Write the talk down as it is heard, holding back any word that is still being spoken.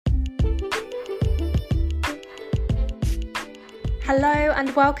Hello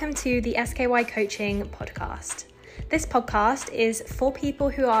and welcome to the SKY Coaching podcast. This podcast is for people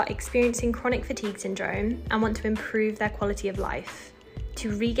who are experiencing chronic fatigue syndrome and want to improve their quality of life,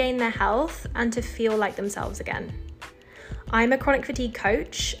 to regain their health and to feel like themselves again. I'm a chronic fatigue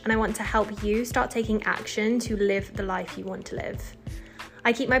coach and I want to help you start taking action to live the life you want to live.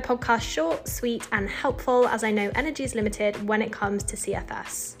 I keep my podcast short, sweet and helpful as I know energy is limited when it comes to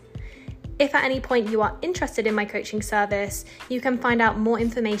CFS. If at any point you are interested in my coaching service, you can find out more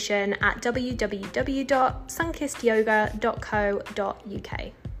information at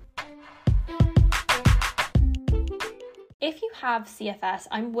www.sunkissedyoga.co.uk. If you have CFS,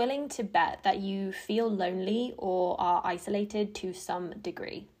 I'm willing to bet that you feel lonely or are isolated to some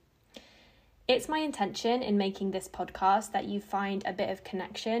degree. It's my intention in making this podcast that you find a bit of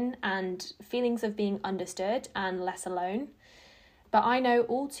connection and feelings of being understood and less alone. But I know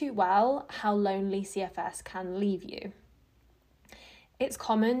all too well how lonely CFS can leave you. It's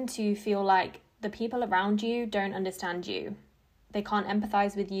common to feel like the people around you don't understand you. They can't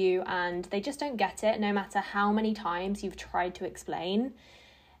empathize with you and they just don't get it no matter how many times you've tried to explain.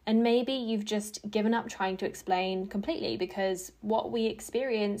 And maybe you've just given up trying to explain completely because what we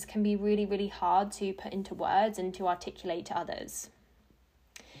experience can be really, really hard to put into words and to articulate to others.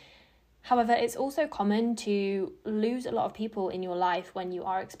 However, it's also common to lose a lot of people in your life when you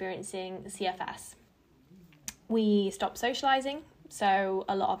are experiencing CFS. We stop socializing, so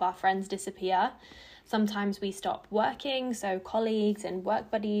a lot of our friends disappear. Sometimes we stop working, so colleagues and work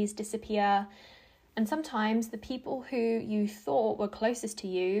buddies disappear. And sometimes the people who you thought were closest to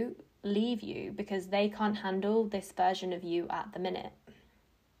you leave you because they can't handle this version of you at the minute.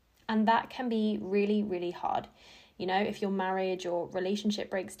 And that can be really, really hard. You know, if your marriage or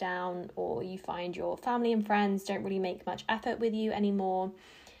relationship breaks down or you find your family and friends don't really make much effort with you anymore,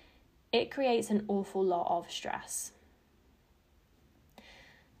 it creates an awful lot of stress.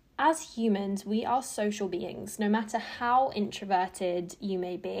 As humans, we are social beings, no matter how introverted you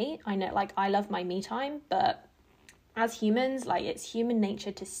may be. I know, I love my me time, but as humans, it's human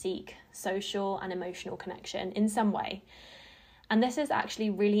nature to seek social and emotional connection in some way. And this is actually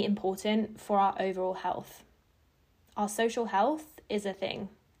really important for our overall health. Our social health is a thing,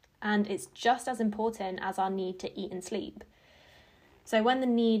 and it's just as important as our need to eat and sleep. So when the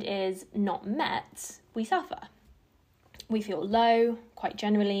need is not met, we suffer. We feel low, quite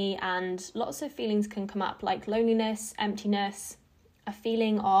generally, and lots of feelings can come up like loneliness, emptiness, a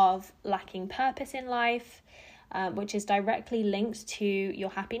feeling of lacking purpose in life, which is directly linked to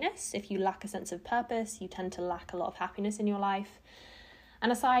your happiness. If you lack a sense of purpose, you tend to lack a lot of happiness in your life.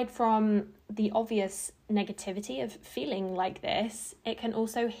 And aside from the obvious negativity of feeling like this, it can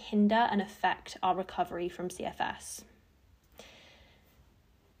also hinder and affect our recovery from CFS.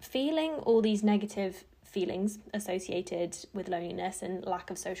 Feeling all these negative feelings associated with loneliness and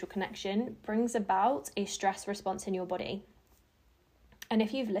lack of social connection brings about a stress response in your body. And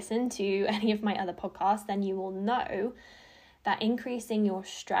if you've listened to any of my other podcasts, then you will know that increasing your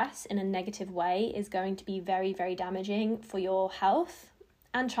stress in a negative way is going to be very, very damaging for your health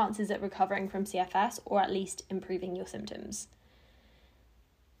and chances at recovering from CFS, or at least improving your symptoms.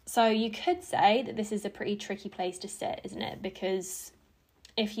 So you could say that this is a pretty tricky place to sit, isn't it? Because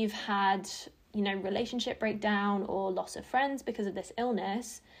if you've had, relationship breakdown or loss of friends because of this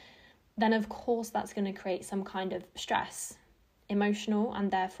illness, then of course that's going to create some kind of stress, emotional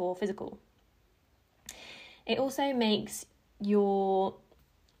and therefore physical. It also makes you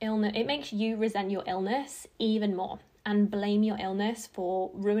resent your illness even more and blame your illness for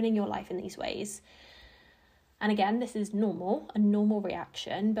ruining your life in these ways. And again, this is a normal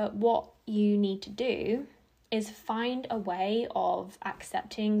reaction, but what you need to do is find a way of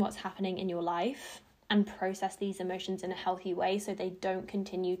accepting what's happening in your life and process these emotions in a healthy way so they don't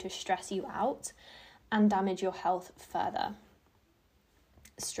continue to stress you out and damage your health further.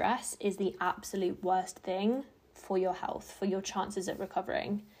 Stress is the absolute worst thing for your health, for your chances at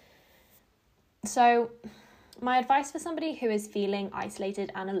recovering. So my advice for somebody who is feeling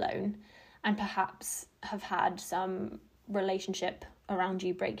isolated and alone and perhaps have had some relationship around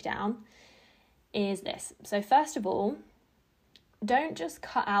you break down is this. So first of all, don't just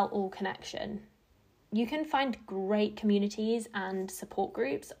cut out all connection. You can find great communities and support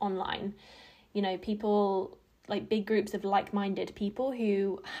groups online. People big groups of like-minded people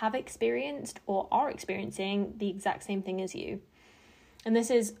who have experienced or are experiencing the exact same thing as you. And this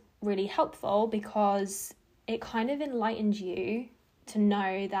is really helpful because it kind of enlightens you to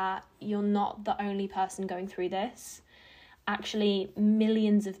know that you're not the only person going through this. Actually,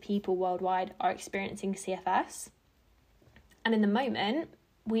 millions of people worldwide are experiencing CFS. And in the moment,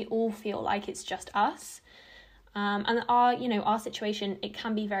 we all feel like it's just us. And our situation, it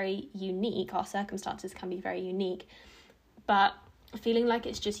can be very unique. Our circumstances can be very unique, but feeling like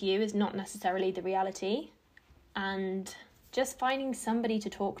it's just you is not necessarily the reality. And just finding somebody to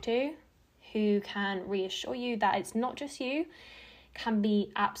talk to who can reassure you that it's not just you can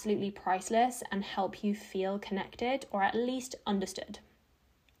be absolutely priceless and help you feel connected or at least understood.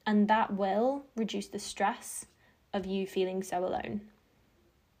 And that will reduce the stress of you feeling so alone.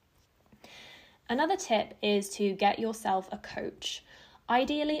 Another tip is to get yourself a coach,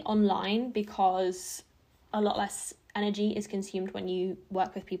 ideally online, because a lot less energy is consumed when you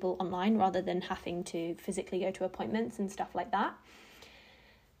work with people online rather than having to physically go to appointments and stuff like that.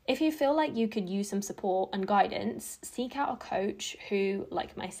 If you feel like you could use some support and guidance, seek out a coach who,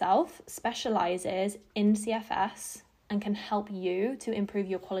 like myself, specializes in CFS and can help you to improve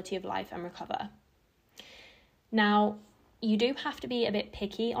your quality of life and recover. Now, you do have to be a bit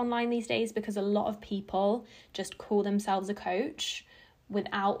picky online these days because a lot of people just call themselves a coach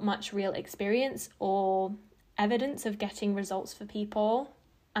without much real experience or evidence of getting results for people,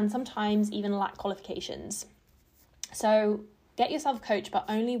 and sometimes even lack qualifications. So get yourself a coach, but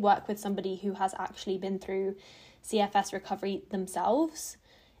only work with somebody who has actually been through CFS recovery themselves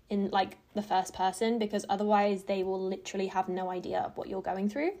in like the first person, because otherwise they will literally have no idea what you're going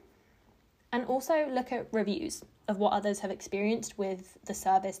through. And also look at reviews of what others have experienced with the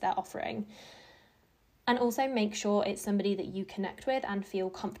service they're offering. And also make sure it's somebody that you connect with and feel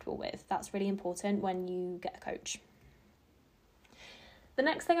comfortable with. That's really important when you get a coach. The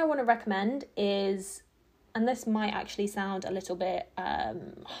next thing I want to recommend is, and this might actually sound a little bit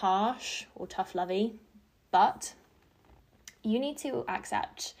harsh or tough-lovey, but you need to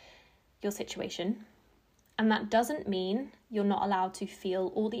accept your situation. And that doesn't mean you're not allowed to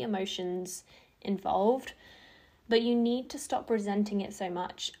feel all the emotions involved, but you need to stop resenting it so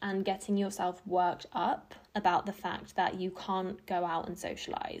much and getting yourself worked up about the fact that you can't go out and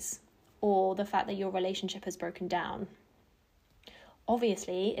socialize or the fact that your relationship has broken down.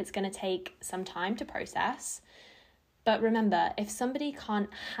 Obviously, it's going to take some time to process, but remember, if somebody can't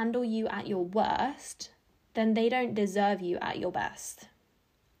handle you at your worst, then they don't deserve you at your best.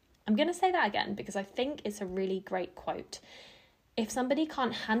 I'm going to say that again because I think it's a really great quote. If somebody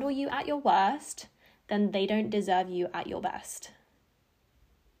can't handle you at your worst, then they don't deserve you at your best.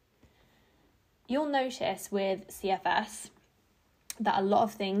 You'll notice with CFS that a lot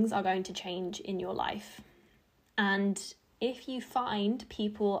of things are going to change in your life. And if you find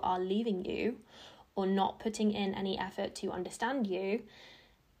people are leaving you or not putting in any effort to understand you,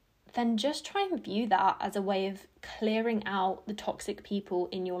 then just try and view that as a way of clearing out the toxic people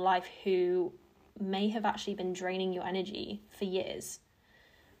in your life who may have actually been draining your energy for years.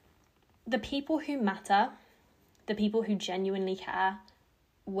 The people who matter, the people who genuinely care,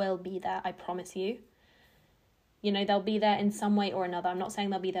 will be there, I promise you. You know, they'll be there in some way or another. I'm not saying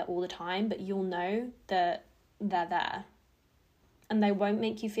they'll be there all the time, but you'll know that they're there. And they won't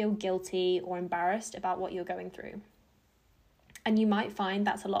make you feel guilty or embarrassed about what you're going through. And you might find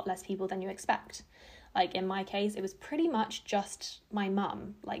that's a lot less people than you expect. Like in my case, it was pretty much just my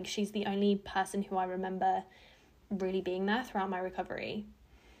mum. Like she's the only person who I remember really being there throughout my recovery.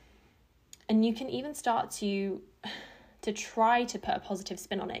 And you can even start to try to put a positive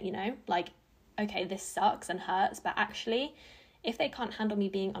spin on it, you know? Like, okay, this sucks and hurts, but actually, if they can't handle me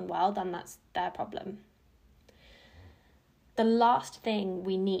being unwell, then that's their problem. The last thing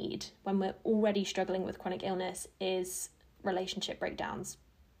we need when we're already struggling with chronic illness is relationship breakdowns,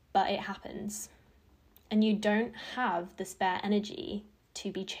 but it happens. And you don't have the spare energy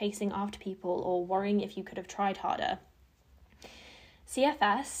to be chasing after people or worrying if you could have tried harder.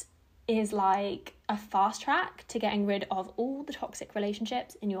 CFS is like a fast track to getting rid of all the toxic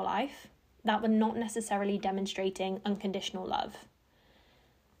relationships in your life that were not necessarily demonstrating unconditional love.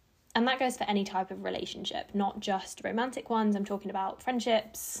 And that goes for any type of relationship, not just romantic ones. I'm talking about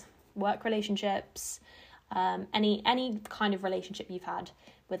friendships, work relationships, any kind of relationship you've had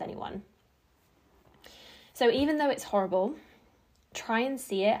with anyone. So even though it's horrible, try and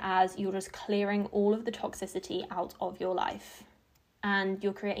see it as you're just clearing all of the toxicity out of your life. And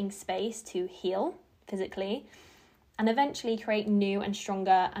you're creating space to heal physically and eventually create new and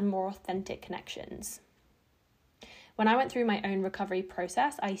stronger and more authentic connections. When I went through my own recovery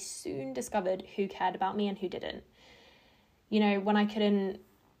process, I soon discovered who cared about me and who didn't. You know, when I couldn't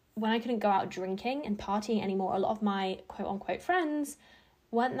go out drinking and partying anymore, a lot of my quote-unquote friends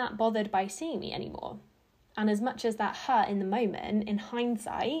weren't that bothered by seeing me anymore. And as much as that hurt in the moment, in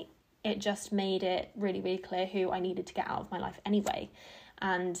hindsight, it just made it really, really clear who I needed to get out of my life anyway,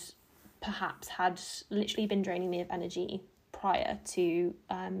 and perhaps had literally been draining me of energy prior to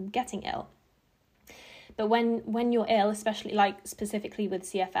getting ill. But when you're ill, especially like specifically with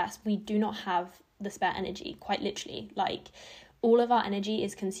CFS, we do not have the spare energy, quite literally. Like all of our energy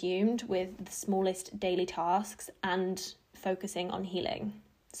is consumed with the smallest daily tasks and focusing on healing.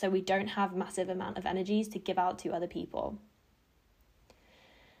 So we don't have massive amount of energies to give out to other people.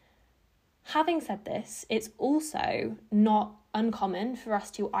 Having said this, it's also not uncommon for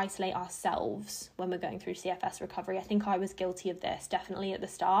us to isolate ourselves when we're going through CFS recovery. I think I was guilty of this, definitely at the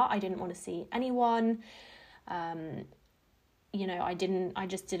start. I didn't want to see anyone. I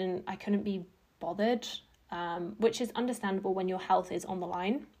couldn't be bothered, which is understandable when your health is on the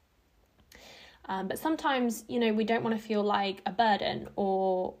line. But sometimes, we don't want to feel like a burden,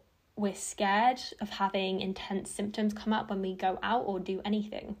 or we're scared of having intense symptoms come up when we go out or do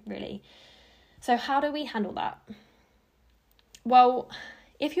anything, really. So how do we handle that? Well,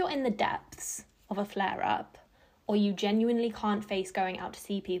 if you're in the depths of a flare-up, or you genuinely can't face going out to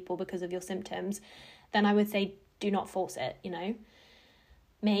see people because of your symptoms, then I would say do not force it,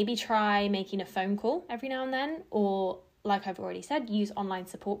 Maybe try making a phone call every now and then, or like I've already said, use online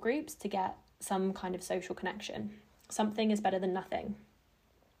support groups to get some kind of social connection. Something is better than nothing.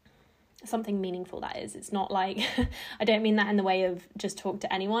 Something meaningful, that is. It's not like, I don't mean that in the way of just talk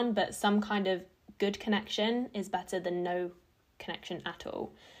to anyone, but some kind of good connection is better than no connection at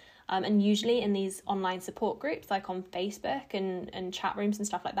all. And usually in these online support groups, like on Facebook and chat rooms and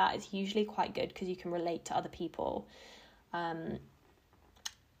stuff like that, it's usually quite good because you can relate to other people.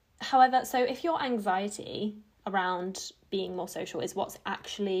 However, so if your anxiety around being more social is what's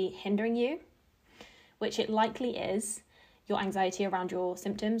actually hindering you, which it likely is, your anxiety around your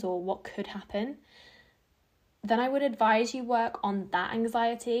symptoms or what could happen, then I would advise you work on that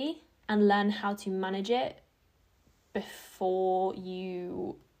anxiety and learn how to manage it before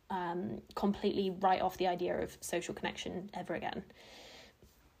you completely write off the idea of social connection ever again.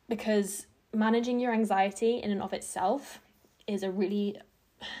 Because managing your anxiety in and of itself is a really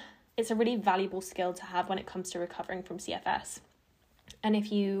valuable skill to have when it comes to recovering from CFS. And if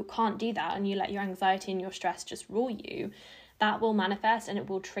you can't do that and you let your anxiety and your stress just rule you, that will manifest and it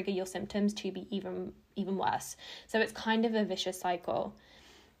will trigger your symptoms to be even worse. So it's kind of a vicious cycle,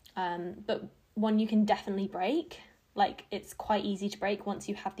 but one you can definitely break. Like, it's quite easy to break once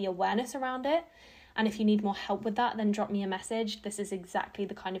you have the awareness around it. And if you need more help with that, then drop me a message. This is exactly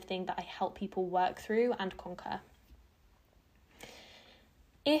the kind of thing that I help people work through and conquer.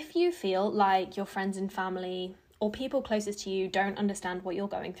 If you feel like your friends and family or people closest to you don't understand what you're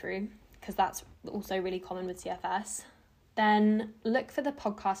going through, because that's also really common with CFS, then look for the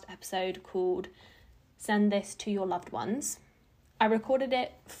podcast episode called Send This to Your Loved Ones. I recorded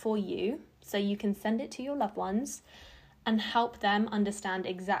it for you, so you can send it to your loved ones and help them understand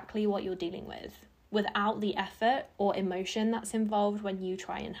exactly what you're dealing with without the effort or emotion that's involved when you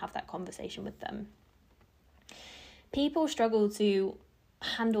try and have that conversation with them. People struggle to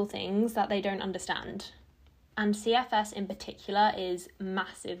handle things that they don't understand, and CFS in particular is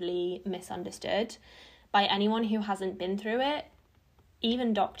massively misunderstood by anyone who hasn't been through it,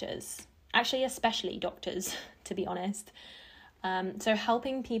 even doctors, actually especially doctors, to be honest. So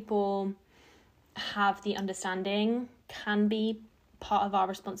helping people have the understanding can be part of our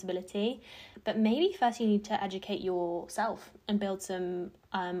responsibility, but maybe first you need to educate yourself and build some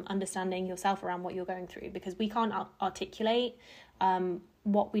understanding yourself around what you're going through, because we can't articulate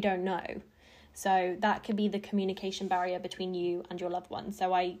what we don't know. So that could be the communication barrier between you and your loved ones.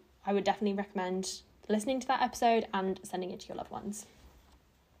 So I would definitely recommend listening to that episode and sending it to your loved ones.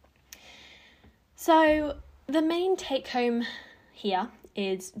 So the main take home here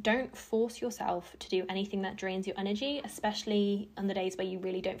is don't force yourself to do anything that drains your energy, especially on the days where you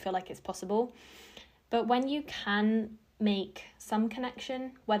really don't feel like it's possible. But when you can make some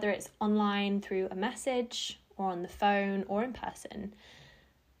connection, whether it's online through a message or on the phone or in person,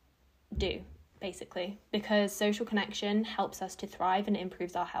 do, basically, because social connection helps us to thrive and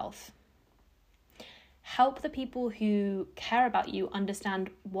improves our health. Help the people who care about you understand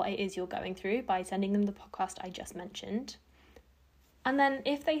what it is you're going through by sending them the podcast I just mentioned. And then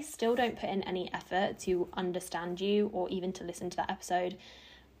if they still don't put in any effort to understand you or even to listen to that episode,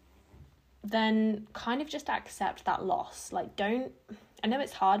 then kind of just accept that loss. Like, I know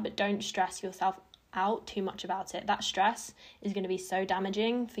it's hard, but don't stress yourself out too much about it. That stress is going to be so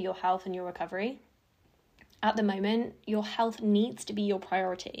damaging for your health and your recovery. At the moment, your health needs to be your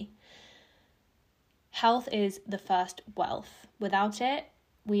priority. Health is the first wealth. Without it,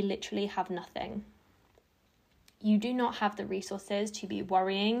 we literally have nothing. You do not have the resources to be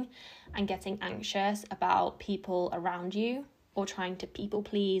worrying and getting anxious about people around you or trying to people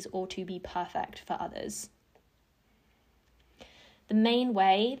please or to be perfect for others. The main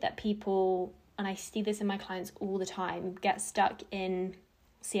way that people and I see this in my clients all the time, get stuck in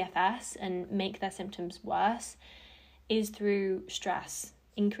CFS and make their symptoms worse, is through stress,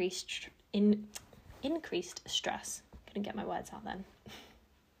 increased stress. Couldn't get my words out then.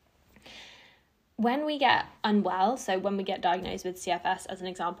 When we get unwell, so when we get diagnosed with CFS as an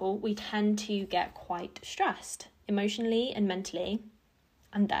example, we tend to get quite stressed emotionally and mentally,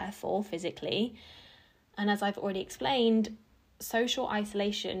 and therefore physically. And as I've already explained, social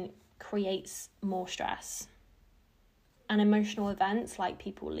isolation creates more stress. And emotional events like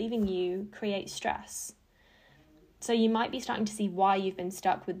people leaving you create stress. So you might be starting to see why you've been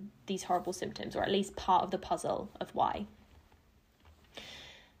stuck with these horrible symptoms, or at least part of the puzzle of why.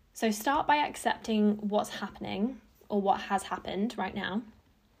 So start by accepting what's happening or what has happened right now.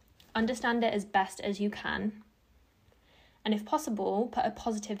 Understand it as best as you can. And if possible, put a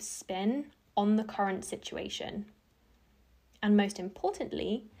positive spin on the current situation. And most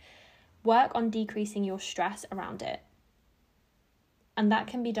importantly, work on decreasing your stress around it. And that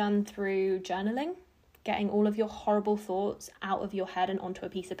can be done through journaling. Getting all of your horrible thoughts out of your head and onto a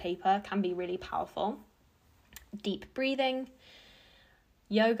piece of paper can be really powerful. Deep breathing,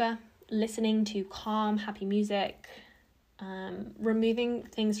 yoga, listening to calm, happy music, removing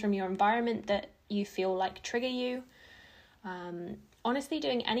things from your environment that you feel like trigger you. Honestly,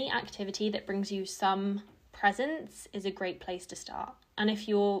 doing any activity that brings you some presence is a great place to start. And if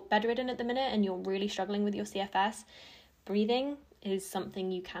you're bedridden at the minute and you're really struggling with your CFS, breathing is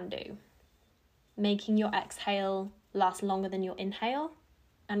something you can do. Making your exhale last longer than your inhale,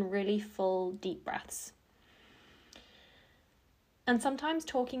 and really full deep breaths. And sometimes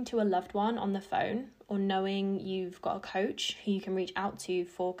talking to a loved one on the phone, or knowing you've got a coach who you can reach out to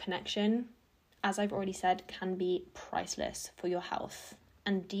for connection, as I've already said, can be priceless for your health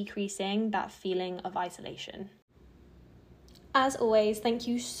and decreasing that feeling of isolation. As always, thank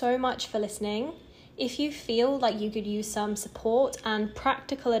you so much for listening. If you feel like you could use some support and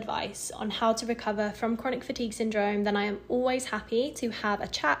practical advice on how to recover from chronic fatigue syndrome, then I am always happy to have a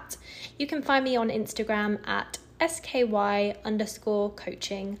chat. You can find me on Instagram at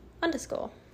sky_coaching_.